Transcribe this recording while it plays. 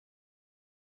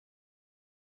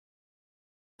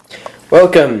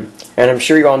Welcome, and I'm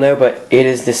sure you all know, but it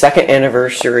is the 2nd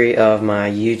anniversary of my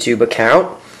YouTube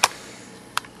account.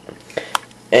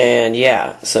 And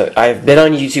yeah, so I've been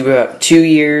on YouTube about 2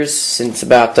 years, since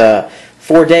about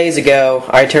 4 days ago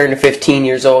I turned 15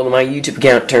 years old and my YouTube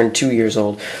account turned 2 years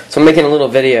old. So I'm making a little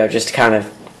video just to kind of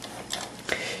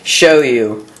show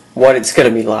you what it's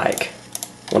going to be like.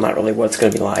 Well, not really what it's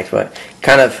going to be like, but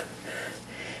kind of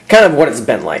what it's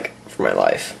been like for my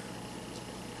life.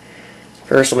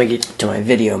 First, let me get to my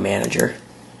video manager.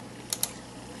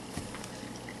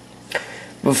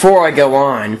 Before I go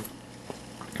on,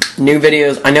 new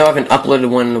videos. I know I haven't uploaded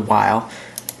one in a while.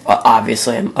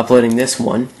 Obviously, I'm uploading this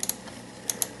one.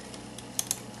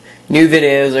 New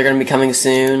videos are going to be coming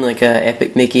soon, like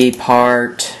Epic Mickey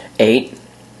Part 8,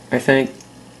 I think.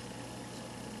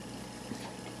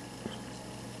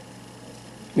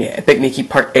 Yeah, Epic Mickey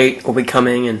Part 8 will be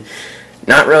coming, and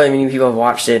not really many people have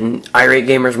watched it. And Irate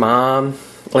Gamer's mom,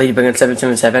 Ladybug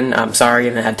 777. I'm sorry, I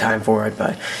haven't had time for it,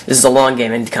 but this is a long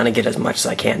game. I need to kind of get as much as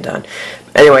I can done.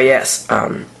 Anyway, yes.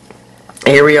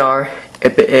 Here we are,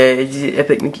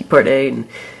 Epic Mickey Part 8 and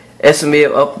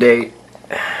SMBO update.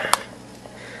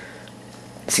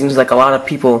 It seems like a lot of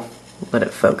people, let it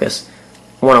focus,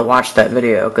 want to watch that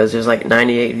video because there's like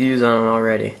 98 views on it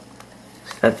already.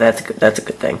 That's a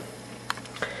good thing.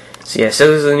 So yeah, so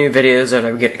those are the new videos that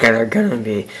are going to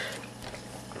be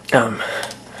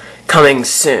coming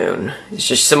soon. It's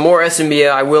just some more SMBO.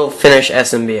 I will finish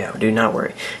SMBO, do not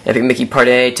worry. Epic Mickey Part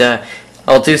 8,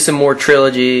 I'll do some more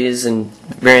trilogies and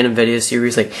random video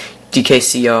series like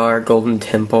DKCR, Golden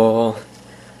Temple,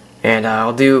 and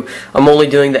I'm only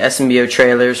doing the SMBO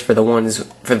trailers for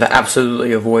the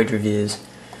absolutely avoid reviews.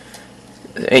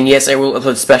 And yes, I will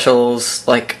upload specials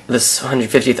like this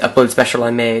 150th upload special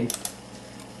I made.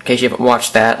 In case you haven't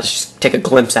watched that, let's just take a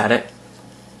glimpse at it.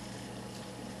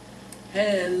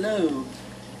 Hello,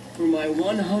 for my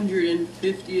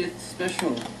 150th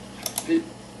special.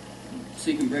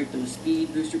 So you can break those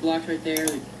speed booster blocks right there,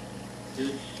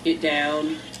 hit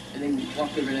down, and then walk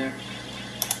over there.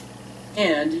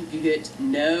 And you get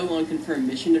no unconfirmed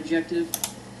mission objective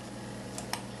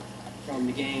from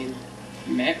the game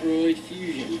Metroid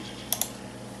Fusion.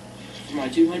 For my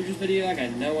 200th video, I got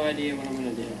no idea what I'm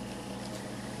going to do.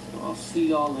 So I'll see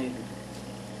y'all later.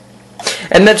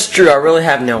 And that's true, I really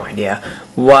have no idea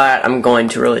what I'm going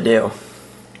to really do.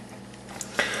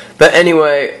 But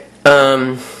anyway,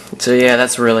 so yeah,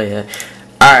 that's really it.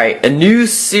 Alright, a new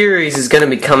series is going to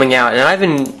be coming out, and I've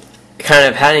been kind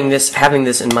of having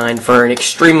this in mind for an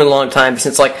extremely long time,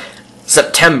 since like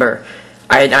September.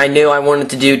 I knew I wanted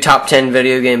to do top 10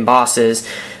 video game bosses,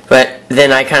 but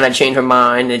then I kind of changed my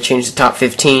mind, it changed to top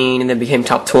 15, and then became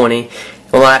top 20.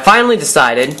 Well, I finally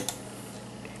decided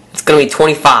it's going to be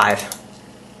 25,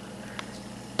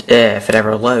 if it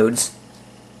ever loads.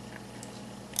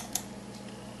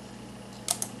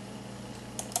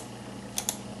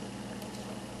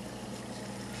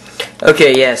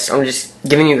 Okay, yes, I'm just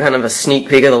giving you kind of a sneak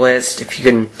peek of the list, if you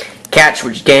can catch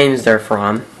which games they're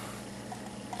from.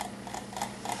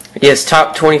 Yes,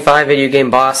 top 25 video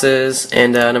game bosses,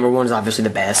 and number 1 is obviously the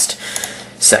best.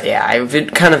 So yeah, I've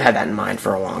kind of had that in mind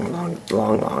for a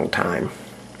long time.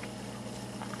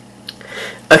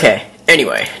 Okay,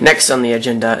 anyway, next on the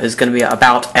agenda is going to be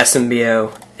about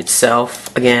SMBO itself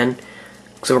again.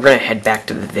 So we're going to head back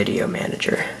to the video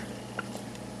manager.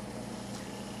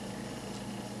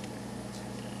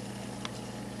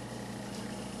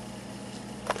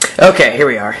 Okay, here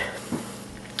we are.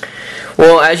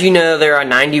 Well, as you know, there are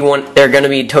 91. There are going to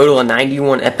be a total of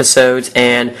 91 episodes,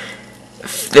 and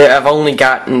I've only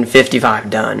gotten 55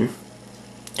 done.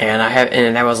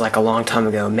 And that was like a long time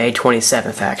ago, May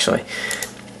 27th, actually.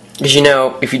 As you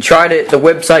know, if you tried it, the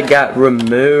website got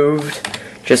removed.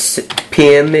 Just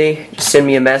PM me, just send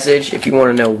me a message if you want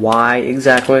to know why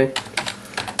exactly.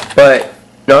 But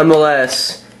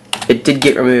nonetheless, it did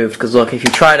get removed. Because look, if you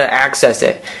try to access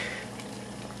it.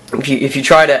 If you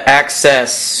try to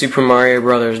access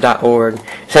SuperMarioBrothers.org,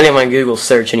 it's not even on Google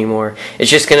search anymore.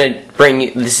 It's just going to bring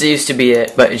you, this used to be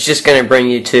it, but it's just going to bring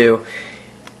you to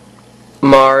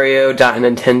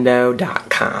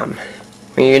Mario.Nintendo.com.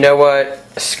 You know what?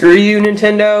 Screw you,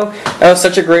 Nintendo. That was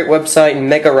such a great website, and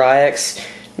Mega RYUX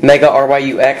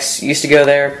used to go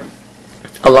there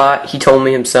a lot. He told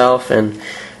me himself, and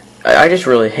I just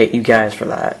really hate you guys for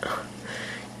that.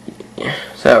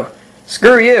 So,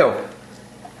 screw you.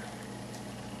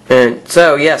 And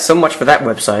so, yeah, so much for that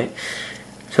website.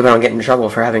 So I don't get in trouble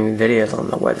for having videos on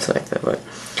the website, though. But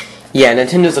yeah,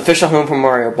 Nintendo's official home for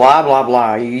Mario. Blah blah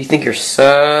blah. You think you're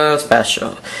so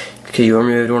special because you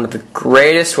removed one of the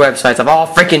greatest websites of all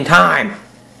freaking time.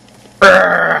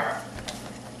 Urgh.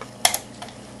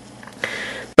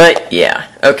 yeah,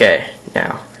 okay,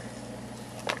 now.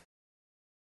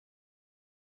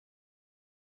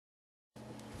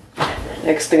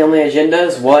 Next thing on the agenda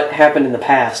is what happened in the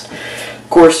past. Of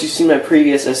course, you've seen my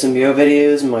previous SMBO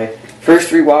videos, my first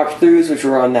 3 walkthroughs, which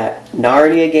were on that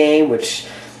Narnia game, which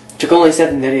took only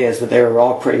 7 videos, but they were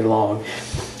all pretty long.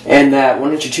 And that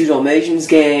 102 Dalmatians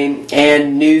game,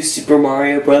 and New Super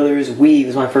Mario Brothers Wii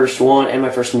was my first one, and my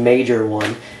first major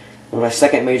one. Well, my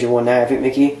second major one now, I think,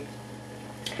 Mickey.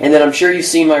 And then I'm sure you've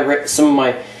seen some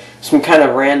kind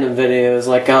of random videos,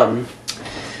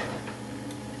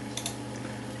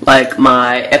 like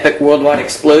my Epic Worldwide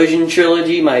Explosion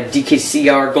trilogy, my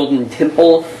DKCR Golden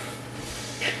Temple,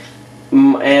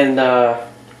 and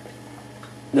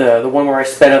the one where I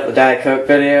sped up the Diet Coke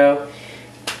video,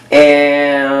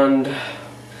 and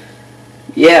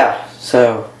yeah,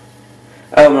 so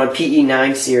my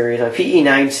PE9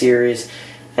 series,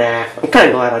 I'm kind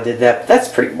of glad I did that, but that's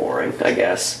pretty boring, I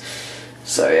guess.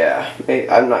 So yeah,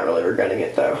 I'm not really regretting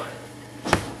it though.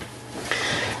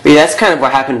 But yeah, that's kind of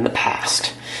what happened in the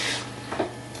past.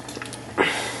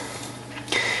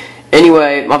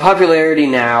 Anyway, my popularity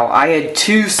now, I had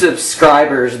 2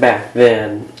 subscribers back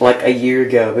then, like a year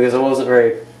ago, because I wasn't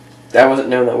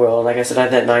known that well. Like I said, I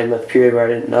had that 9-month period where I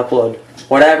didn't upload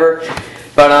whatever.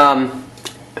 But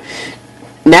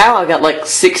now I've got like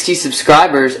 60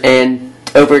 subscribers and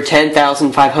over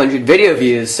 10,500 video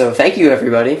views, so thank you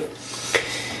everybody.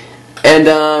 And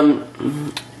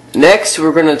next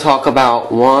we're going to talk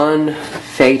about one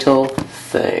fatal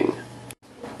thing.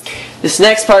 This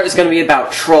next part is going to be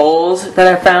about trolls that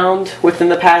I found within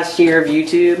the past year of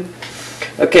YouTube.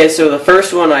 Okay, so the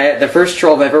first troll I've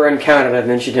ever encountered, I've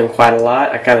mentioned him quite a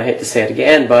lot. I kind of hate to say it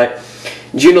again, but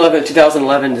June 11,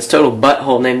 2011, this total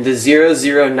butthole named the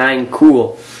 009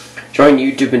 Cool joined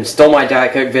YouTube and stole my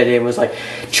Diet Coke video and was like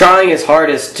trying his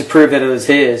hardest to prove that it was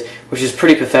his, which is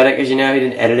pretty pathetic, as you know. He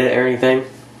didn't edit it or anything.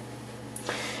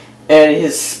 And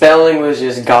his spelling was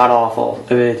just god-awful.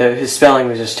 I mean, his spelling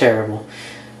was just terrible.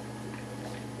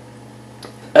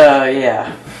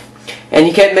 Yeah. And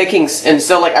he kept making, and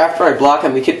so like after I block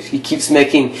him, he kept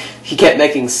making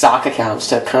sock accounts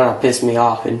to kind of piss me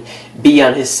off and be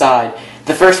on his side.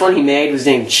 The first one he made was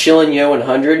named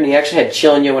ChillinYo100, and he actually had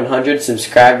ChillinYo100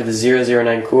 subscribed to the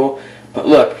 009 Cool. But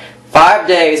look, 5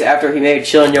 days after he made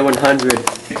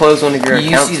ChillinYo100, close one of your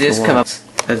accounts. You see this come up?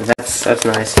 That's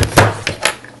nice.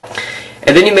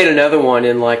 And then he made another one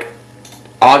in like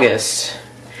August,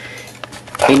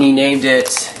 and he named it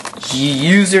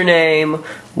username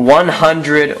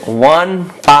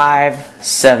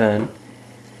 100-157,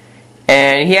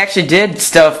 and he actually did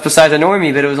stuff besides annoying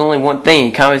me, but it was only one thing.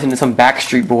 He commented in some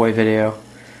Backstreet Boy video.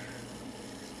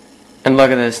 And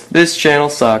look at this. This channel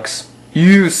sucks.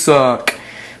 You suck.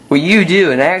 Well, you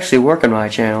do, and I actually work on my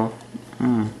channel.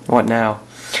 What now?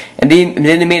 And then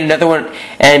they made another one,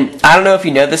 and I don't know if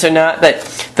you know this or not, but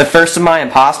the first of my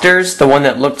imposters, the one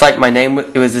that looked like my name,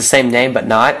 it was the same name but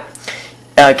not.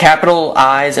 Capital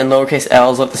I's and lowercase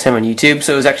L's look the same on YouTube,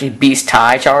 so it was actually Beast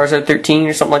Ty Charizard 13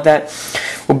 or something like that.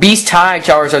 Well, Beast Ty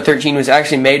Charizard 13 was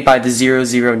actually made by the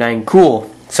 009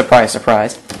 Cool. Surprise,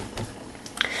 surprise.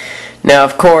 Now,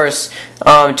 of course,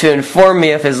 to inform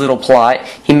me of his little plot,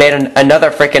 he made another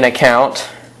freaking account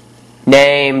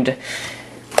named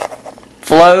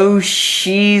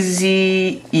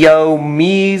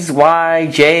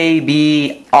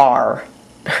FlowSheezyYJBR.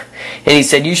 And he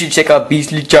said, you should check out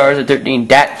Beastly Charizard 13,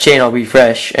 that channel will be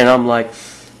fresh. And I'm like,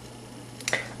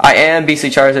 I am Beastly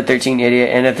Charizard 13,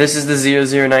 idiot, and if this is the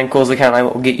 009 Cool's account, I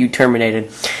will get you terminated.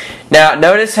 Now,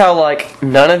 notice how, like,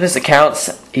 none of his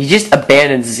accounts, he just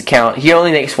abandons his account. He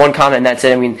only makes one comment and that's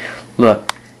it. I mean,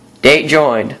 look, date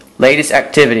joined, latest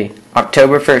activity,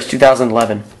 October 1st,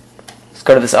 2011. Let's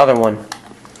go to this other one.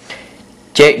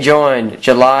 Date joined,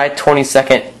 July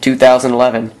 22nd,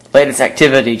 2011. Latest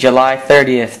activity, July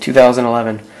 30th,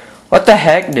 2011. What the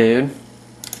heck, dude?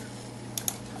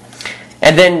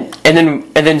 And then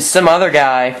some other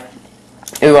guy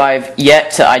who I've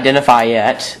yet to identify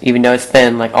yet, even though it's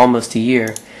been like almost a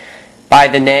year, by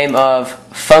the name of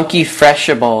Funky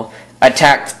Freshable,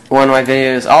 attacked one of my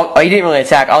videos. He didn't really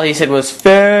attack. All he said was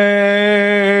fake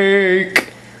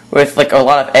with like a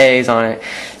lot of A's on it.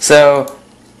 So,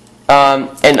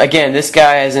 and again, this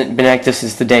guy hasn't been active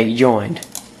since the day he joined.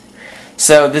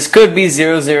 So this could be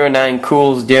 009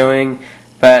 Cool's doing,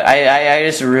 but I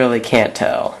just really can't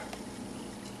tell.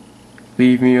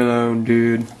 Leave me alone,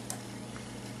 dude.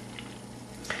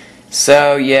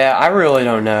 So yeah, I really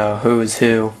don't know who is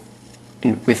who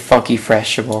with Funky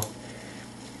Freshable.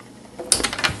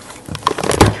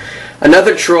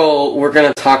 Another troll we're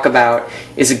going to talk about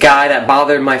is a guy that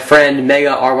bothered my friend Mega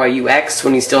RYUX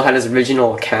when he still had his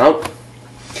original account.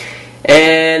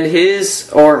 And his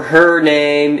or her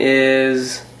name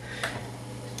is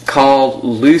called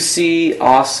Lucy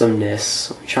Awesomeness.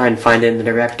 Let me try and find it in the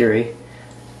directory.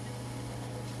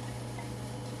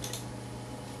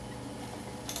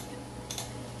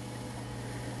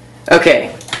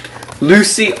 Okay,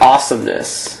 Lucy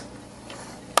Awesomeness.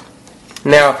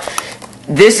 Now,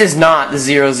 this is not the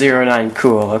 009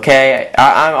 Cool, okay?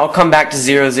 I'll come back to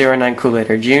 009 Cool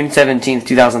later, June 17th,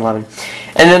 2011.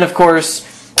 And then, of course,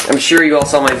 I'm sure you all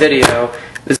saw my video,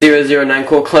 the 009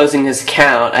 Cool closing his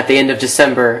account at the end of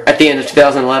December, at the end of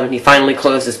 2011. He finally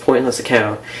closed his pointless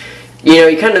account. You know,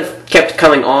 he kind of kept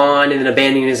coming on and then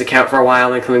abandoning his account for a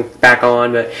while and then coming back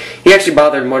on, but he actually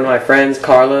bothered one of my friends,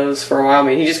 Carlos, for a while. I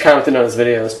mean, he just commented on his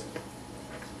videos.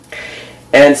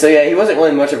 And so, yeah, he wasn't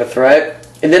really much of a threat.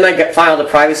 And then I filed a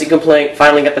privacy complaint,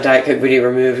 finally got the Diet Coke video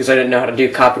removed because I didn't know how to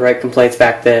do copyright complaints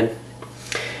back then.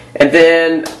 And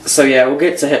then, so yeah, we'll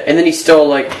get to him. And then he stole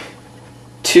like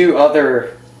two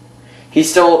other, he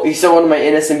stole one of my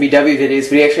NSMBW videos,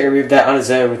 but he actually removed that on his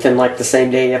own within like the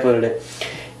same day he uploaded it.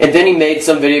 And then he made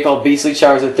some video called Beastly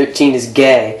Charizard 13 is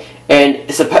Gay. And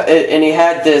he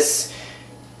had this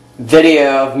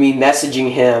video of me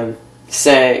messaging him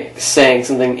saying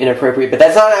something inappropriate, but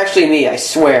that's not actually me, I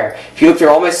swear. If you look through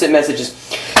all my sent messages,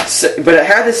 but it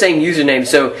had the same username.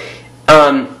 So,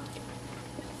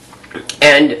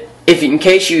 and if in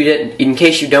case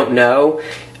you don't know,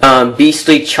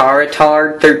 Beastly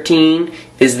Charizard 13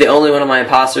 is the only one of my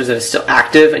imposters that is still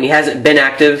active, and he hasn't been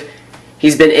active.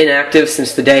 He's been inactive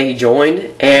since the day he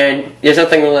joined, and there's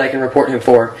nothing really I can report him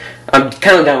for. I'm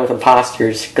kind of done with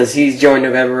imposters because he's joined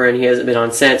November and he hasn't been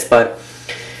on since, but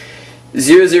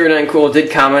 009 Cool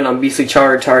did comment on Beastly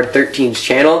Charizard 13's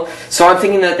channel, so I'm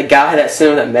thinking that the guy that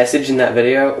sent him that message in that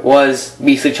video was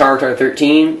Beastly Charizard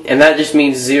 13, and that just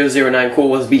means 009 Cool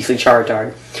was Beastly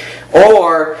Charizard.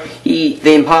 Or,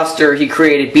 the imposter, he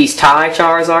created Beast Tie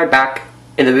Charizard back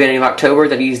in the beginning of October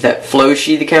that he used that Flow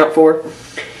Sheath account for.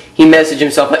 He messaged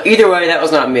himself, but either way, that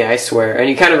was not me, I swear, and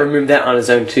he kind of removed that on his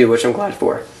own too, which I'm glad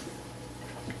for.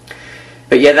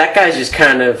 But yeah, that guy's just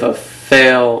kind of a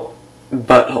fail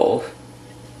butthole.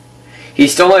 He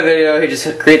stole my video, he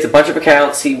just creates a bunch of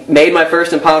accounts, he made my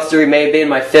first imposter, he may have been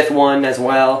my fifth one as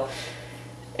well.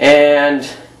 And,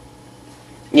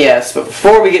 yes, but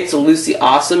before we get to Lucy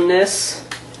Awesomeness,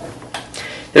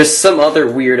 there's some other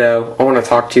weirdo I want to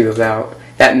talk to you about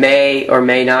that may or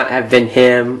may not have been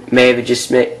him, may have just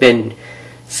been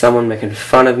someone making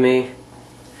fun of me.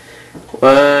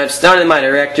 It's not in my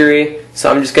directory, so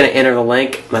I'm just going to enter the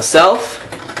link myself.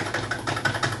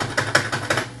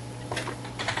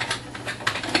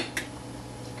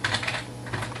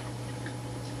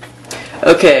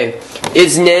 Okay,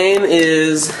 his name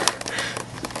is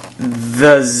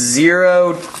the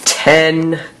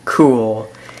 010 Cool,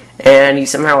 and he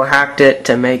somehow hacked it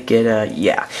to make it,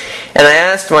 yeah. And I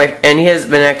asked and he has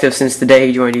been active since the day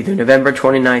he joined, either November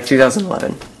 29th,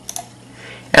 2011.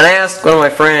 And I asked one of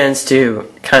my friends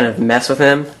to kind of mess with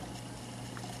him.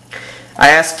 I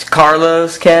asked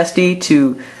Carlos Casti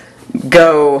to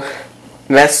go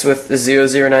mess with the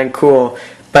 009 Cool,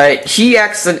 but he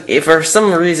actually, for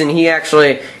some reason, he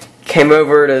actually came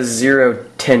over to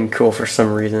 010 Cool for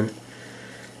some reason.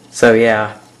 So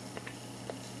yeah.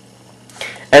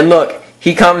 And look,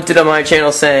 he commented on my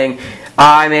channel saying,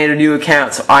 I made a new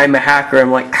account, so I'm a hacker.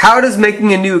 I'm like, how does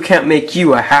making a new account make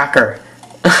you a hacker?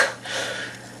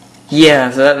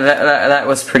 Yeah, so that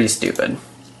was pretty stupid.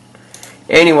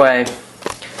 Anyway,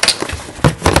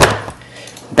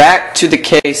 back to the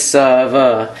case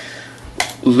of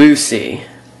Lucy.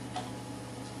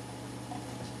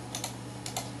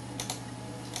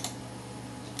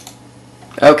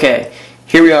 Okay,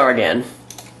 here we are again.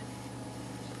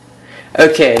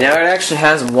 Okay, now it actually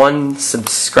has one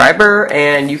subscriber,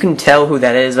 and you can tell who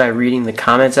that is by reading the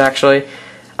comments, actually.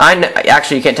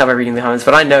 Actually, you can't tell by reading the comments,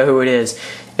 but I know who it is.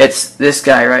 It's this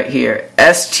guy right here,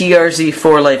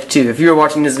 STRZ4Life2. If you were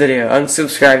watching this video,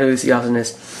 unsubscribe to Lucy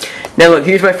Awesomeness. Now look,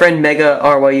 here's my friend Mega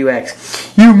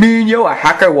RYUX. You mean you're a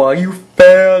hacker while you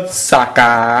failed,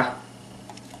 sucker?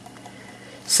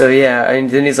 So yeah, and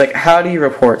then he's like, how do you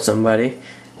report somebody?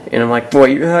 And I'm like, boy,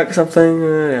 you hack something?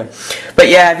 Yeah. But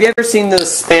yeah, have you ever seen those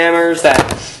spammers that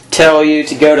tell you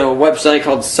to go to a website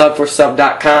called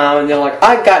sub4sub.com, and they're like,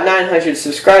 I've got 900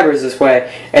 subscribers this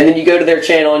way, and then you go to their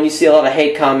channel and you see a lot of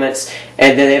hate comments,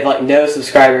 and then they have like no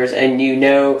subscribers, and you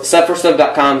know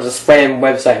sub4sub.com is a spam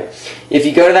website. If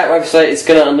you go to that website, it's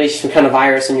going to unleash some kind of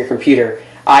virus on your computer.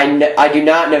 I do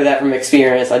not know that from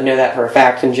experience. I know that for a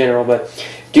fact in general, but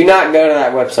Do not go to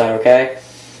that website, okay?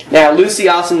 Now, Lucy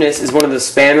Awesomeness is one of the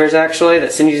spammers, actually,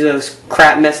 that sends you those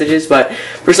crap messages, but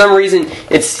for some reason,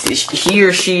 it's he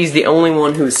or she's the only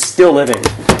one who is still living,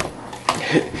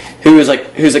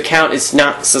 whose account is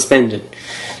not suspended.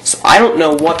 So I don't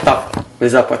know what the f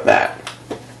is up with that.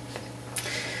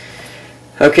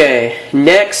 Okay,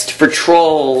 next for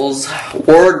trolls,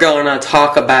 we're gonna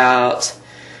talk about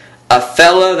a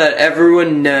fellow that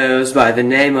everyone knows by the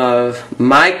name of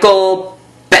Michael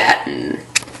Batten.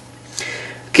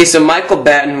 Okay, so Michael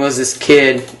Batten was this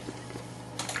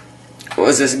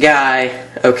guy,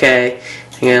 okay,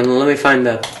 and let me find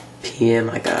the PM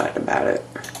I got about it.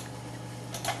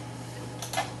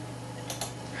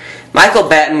 Michael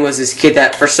Batten was this kid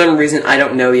that, for some reason, I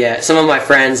don't know yet, some of my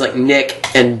friends, like Nick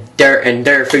and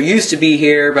Durf, who used to be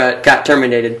here but got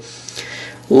terminated,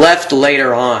 left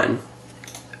later on.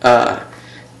 That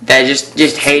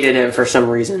just hated him for some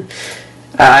reason.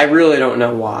 I really don't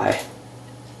know why.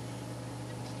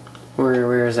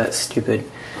 Where is that stupid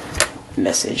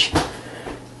message?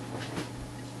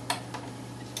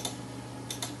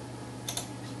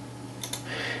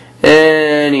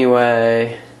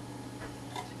 Anyway.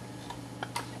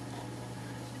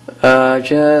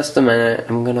 Just a minute.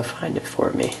 I'm gonna find it for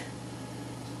me.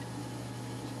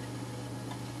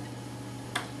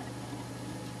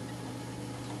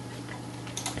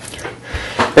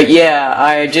 But yeah,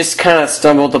 I just kind of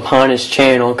stumbled upon his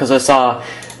channel because I saw.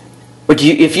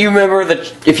 If you remember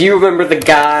the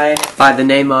guy by the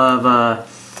name of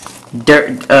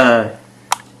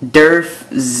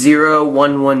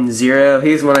Durf0110,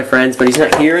 he's one of my friends, but he's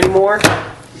not here anymore.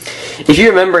 If you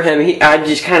remember him, I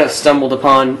just kind of stumbled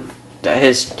upon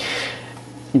his.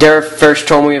 Durf first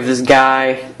told me of this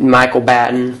guy, Michael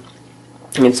Batten,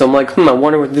 and so I'm like, I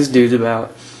wonder what this dude's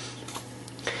about.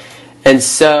 And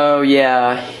so,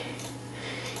 yeah,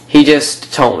 he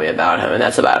just told me about him, and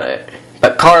that's about it.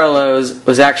 But Carlos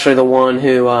was actually the one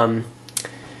who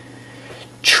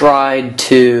tried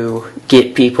to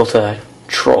get people to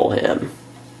troll him.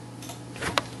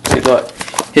 See, look.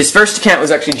 His first account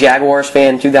was actually Jaguars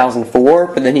fan 2004,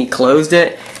 but then he closed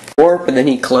it.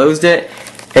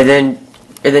 And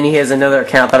then he has another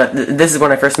account. This is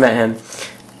when I first met him.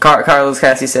 Carlos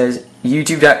Cassie says,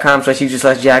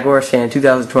 youtube.com/user/Jaguars fan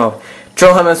 2012.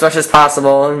 Troll him as much as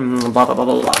possible, and blah blah blah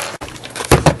blah blah.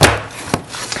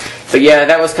 But yeah,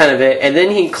 that was kind of it. And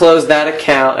then he closed that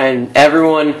account, and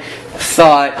everyone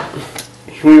thought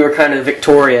we were kind of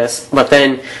victorious. But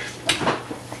then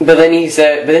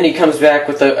he comes back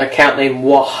with an account named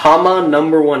Wahama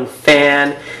 #1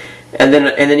 fan, and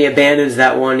then he abandons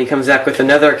that one. He comes back with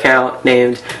another account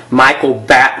named Michael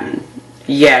Batten.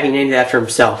 Yeah, he named it after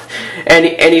himself. And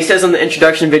he says on the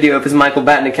introduction video of his Michael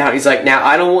Batten account, he's like, now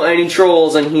I don't want any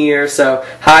trolls in here, so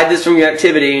hide this from your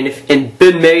activity. And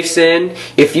Ben Mason,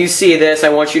 if you see this, I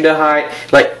want you to hide.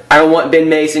 Like, I don't want Ben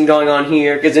Mason going on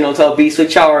here, because then he'll tell Beastly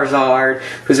Charizard,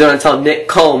 who's going to tell Nick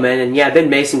Coleman. And yeah, Ben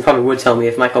Mason probably would tell me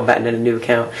if Michael Batten had a new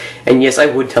account. And yes, I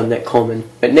would tell Nick Coleman.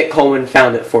 But Nick Coleman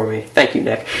found it for me. Thank you,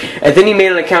 Nick. And then he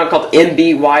made an account called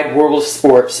MB Wide World of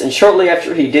Sports. And shortly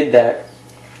after he did that,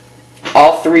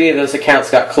 all three of those accounts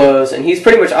got closed, and he's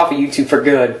pretty much off of YouTube for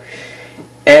good.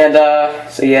 And,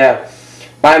 so yeah.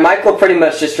 Michael pretty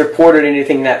much just reported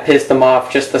anything that pissed him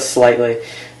off just the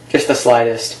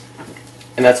slightest.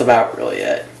 And that's about really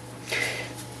it.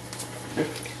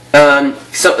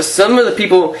 So some of the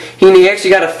people, he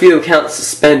actually got a few accounts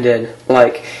suspended.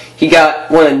 Like, he got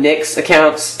one of Nick's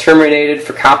accounts terminated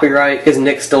for copyright because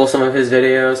Nick stole some of his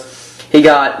videos. He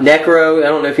got Necro, I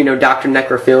don't know if you know Dr.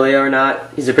 Necrophilia or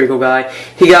not, he's a pretty cool guy.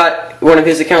 He got one of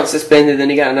his accounts suspended, then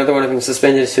he got another one of them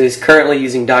suspended, so he's currently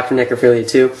using Dr. Necrophilia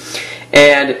too.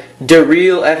 And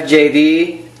DeReal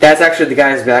FJV, that's actually the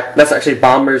guy's that's actually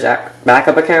Bomber's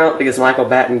backup account, because Michael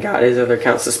Batten got his other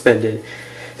account suspended.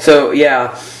 So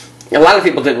yeah, a lot of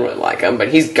people didn't really like him, but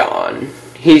he's gone.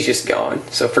 He's just gone,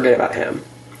 so forget about him.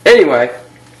 Anyway,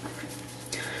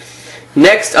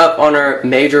 next up on our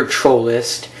major troll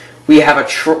list, I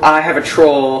have a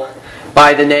troll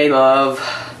by the name of,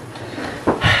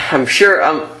 I'm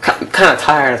kind of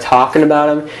tired of talking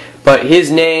about him, but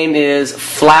his name is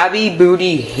Flabby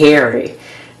Booty Harry.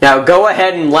 Now go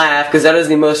ahead and laugh, because that is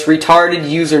the most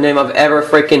retarded username I've ever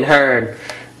freaking heard.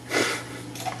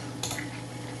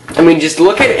 I mean, just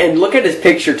look at his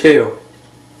picture too.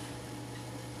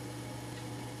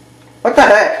 What the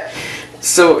heck?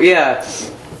 So yeah,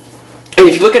 and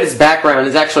if you look at his background,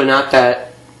 it's actually not that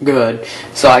good.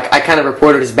 So I kind of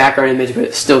reported his background image, but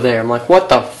it's still there. I'm like, what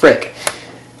the frick?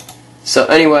 So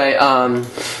anyway, I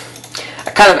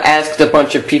kind of asked a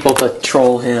bunch of people to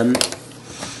troll him.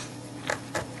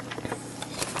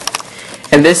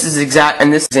 And And this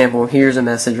example, here's a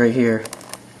message right here.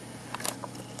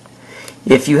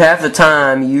 If you have the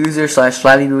time,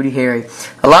 user/Flabby Booty Harry.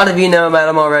 A lot of you know about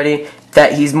him already,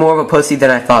 that he's more of a pussy than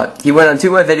I thought. He went on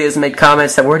 2 of my videos and made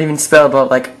comments that weren't even spelled,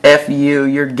 but like, F you,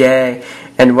 you're gay,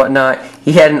 and whatnot.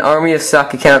 He had an army of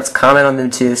sock accounts comment on them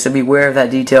too, so beware of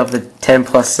that detail of the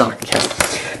 10+ sock accounts.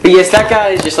 But yes, that guy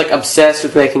is just like obsessed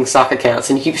with making sock accounts,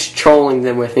 and he keeps trolling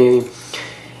them with me.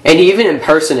 And he even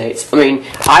impersonates. I mean,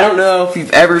 I don't know if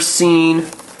you've ever seen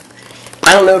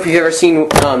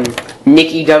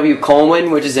Nikki W. Coleman,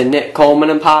 which is a Nick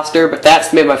Coleman imposter, but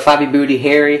that's made by Flabby Booty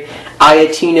Harry.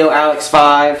 Ayatino Alex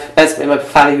 5, that's made by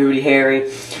Flabby Booty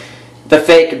Harry. The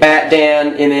fake Bat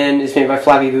Dan MN is made by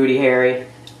Flabby Booty Harry.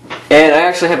 And I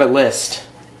actually have a list.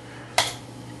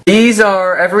 These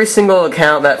are every single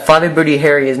account that Flabby Booty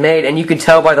Harry has made, and you can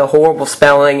tell by the horrible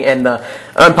spelling and the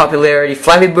unpopularity.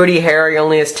 Flabby Booty Harry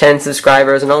only has 10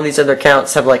 subscribers, and all these other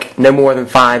accounts have like no more than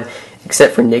 5,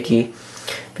 except for Nikki.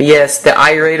 But yes, the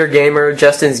Irator Gamer,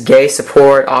 Justin's Gay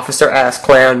Support, Officer Ass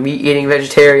Clown, Meat Eating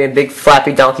Vegetarian, Big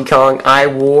Flappy Donkey Kong, I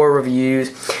War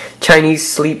Reviews,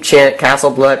 Chinese Sleep Chant,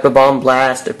 Castle Blood, Bomb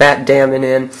Blast, Bat Damn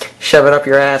in, Shove It Up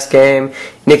Your Ass Game,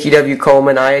 Nikki W.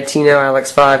 Coleman, Ayatino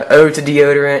Alex 5, Ode to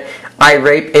Deodorant, I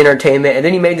Rape Entertainment, and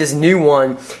then he made this new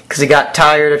one because he got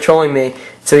tired of trolling me,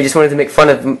 so he just wanted to make fun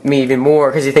of me even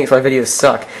more because he thinks my videos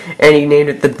suck, and he named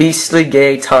it the Beastly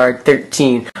Gay Tard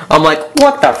 13. I'm like,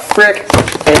 what the frick?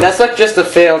 And that's not just a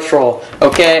failed troll,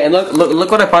 okay? And look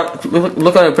what I put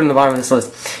in the bottom of this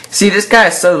list. See, this guy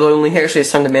is so lonely. He actually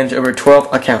has time to manage over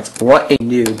 12 accounts. What a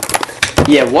noob.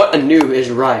 Yeah, what a noob is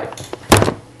right.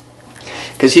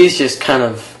 Because he's just kind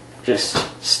of just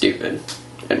stupid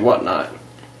and whatnot.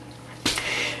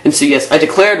 And so yes, I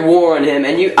declared war on him,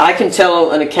 and I can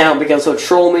tell an account because he'll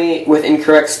troll me with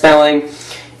incorrect spelling,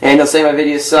 and he'll say my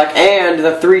videos suck, and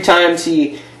the 3 times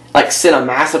he like sent a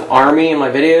massive army in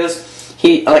my videos,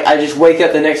 I just wake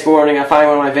up the next morning, I find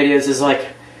one of my videos is like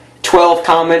 12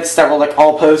 comments that were like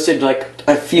all posted like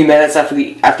a few minutes after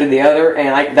the other, and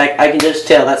I can just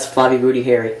tell that's Flabby Booty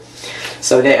Harry.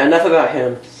 So yeah, enough about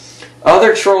him.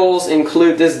 Other trolls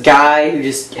include this guy who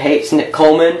just hates Nick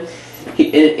Coleman.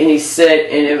 He said,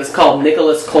 and it was called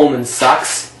Nicholas Coleman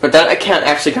Sucks, but that account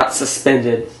actually got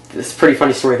suspended. It's a pretty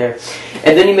funny story there.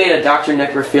 And then he made a Dr.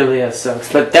 Necrophilia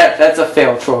Sucks, but that's a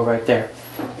failed troll right there.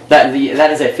 That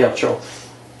is a failed troll.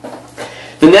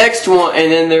 The next one,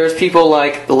 and then there's people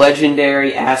like the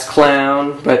legendary Ass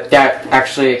Clown, but that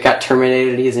actually got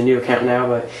terminated. He has a new account now,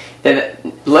 but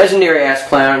the legendary Ass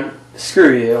Clown,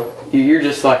 screw you. You're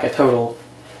just like a total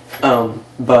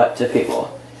butt to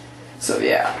people. So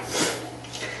yeah.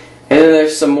 And then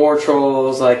there's some more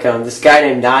trolls like this guy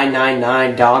named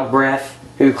 999 Dog Breath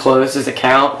who closed his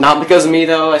account. Not because of me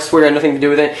though, I swear it had nothing to do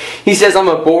with it. He says I'm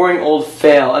a boring old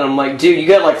fail, and I'm like, dude, you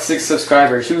got like 6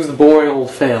 subscribers. Who's the boring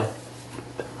old fail?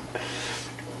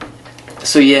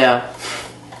 So yeah.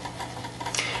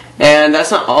 And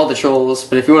that's not all the trolls,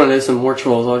 but if you want to know some more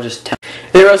trolls, I'll just tell.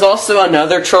 There was also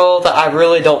another troll that I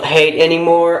really don't hate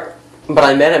anymore, but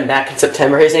I met him back in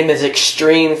September. His name is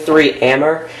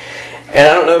Extreme3Ammer, and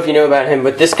I don't know if you know about him,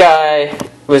 but this guy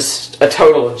was a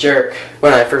total jerk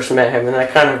when I first met him, and I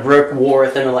kind of broke war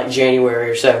with him in like January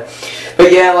or so.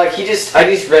 But yeah, like I just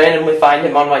randomly find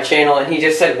him on my channel, and he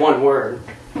just said one word,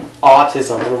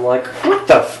 autism, and I'm like, what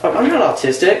the fuck? I'm not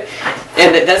autistic.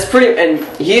 And that's pretty, and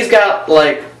he's got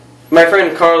like, my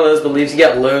friend Carlos believes he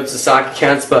got loads of sock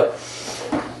accounts, but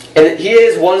and he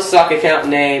has one sock account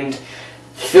named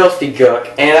Filthy Gook,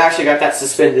 and I actually got that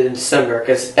suspended in December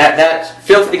because that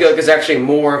Filthy Gook is actually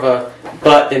more of a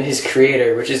butt than his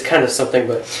creator, which is kind of something.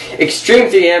 But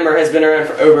Extreme3Ammer has been around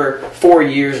for over 4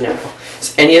 years now,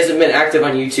 and he hasn't been active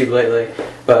on YouTube lately.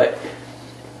 But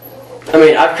I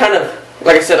mean, I've kind of,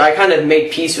 like I said, I kind of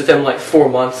made peace with him like 4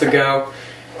 months ago,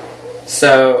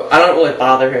 so I don't really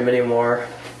bother him anymore.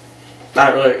 I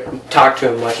don't really talk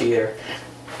to him much either.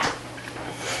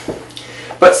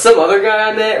 But some other guy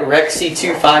I met,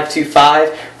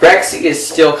 Rexy2525, Rexy is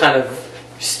still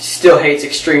still hates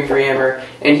Extreme3Ammer,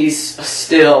 and he's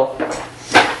still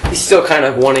kind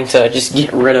of wanting to just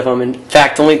get rid of him. In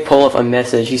fact, let me pull up a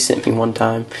message he sent me one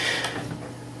time.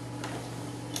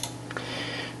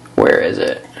 Where is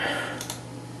it?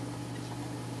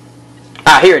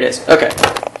 Ah, here it is. Okay.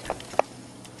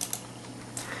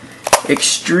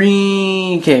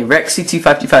 Okay,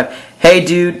 Rexy2525. Hey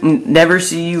dude, never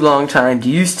see you long time. Do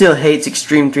you still hate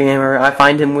Extreme3Ammer? I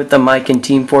find him with the mic in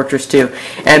Team Fortress 2.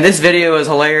 And this video is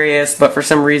hilarious, but for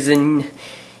some reason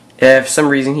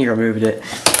he removed it.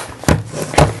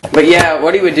 But yeah,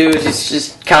 what he would do is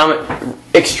just comment.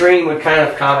 Extreme would kind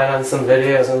of comment on some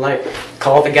videos and like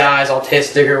call the guys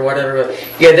autistic or whatever. But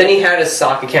yeah, then he had his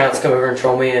sock accounts come over and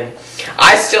troll me, and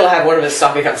I still have one of his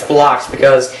sock accounts blocked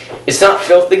because it's not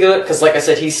filthy good. Because like I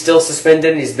said, he's still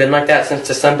suspended. And he's been like that since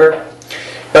December.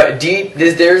 But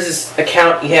there's this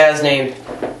account he has named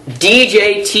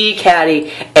DJ T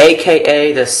Caddy,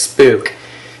 aka the Spook.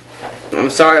 I'm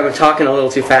sorry, I've been talking a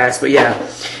little too fast, but yeah,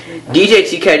 DJ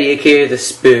T Caddy, aka the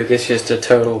Spook, is just a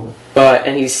total butt,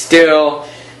 and he's still.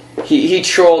 He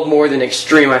trolled more than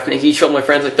extreme, I think. He trolled my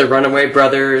friends like the Runaway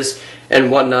Brothers and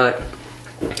whatnot.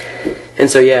 And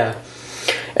so, yeah.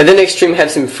 And then Extreme had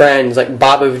some friends like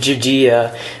Bob of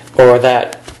Judea or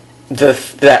that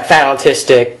fat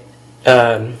autistic,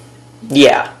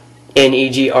 yeah,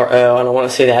 Negro. I don't want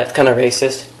to say that. It's kind of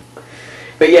racist.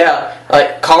 But yeah,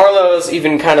 like Carlos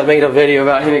even kind of made a video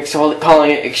about him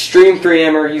calling it Extreme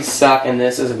 3M'er, you suck, and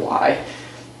this is why.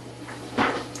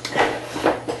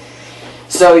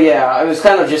 So yeah, it was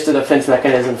kind of just a defense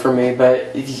mechanism for me,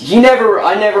 but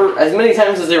I never, as many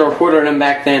times as they reported him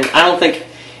back then, I don't think,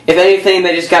 if anything,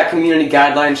 they just got community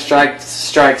guideline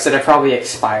strikes that have probably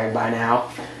expired by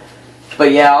now.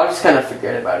 But yeah, I'll just kind of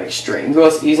forget about Extreme.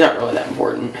 He's not really that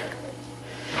important.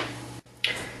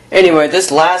 Anyway, this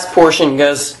last portion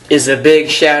is a big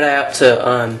shout out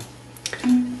to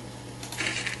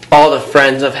all the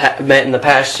friends I've met in the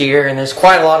past year, and there's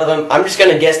quite a lot of them. I'm just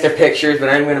going to guess their pictures, but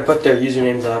I'm going to put their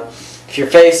usernames up. If your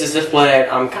face is displayed,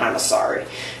 I'm kind of sorry.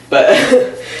 But,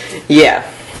 yeah.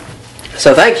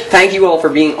 So thank you all for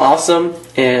being awesome,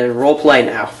 and role play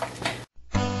now.